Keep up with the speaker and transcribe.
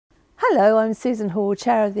Hello, I'm Susan Hall,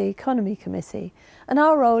 Chair of the Economy Committee, and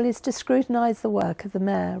our role is to scrutinise the work of the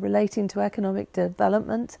Mayor relating to economic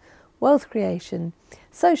development, wealth creation,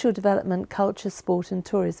 social development, culture, sport and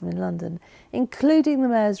tourism in London, including the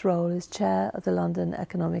Mayor's role as Chair of the London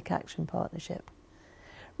Economic Action Partnership.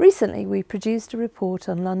 Recently, we produced a report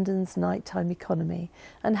on London's nighttime economy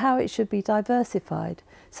and how it should be diversified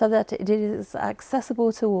so that it is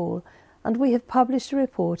accessible to all, and we have published a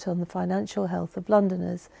report on the financial health of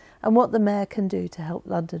Londoners and what the Mayor can do to help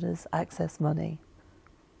Londoners access money.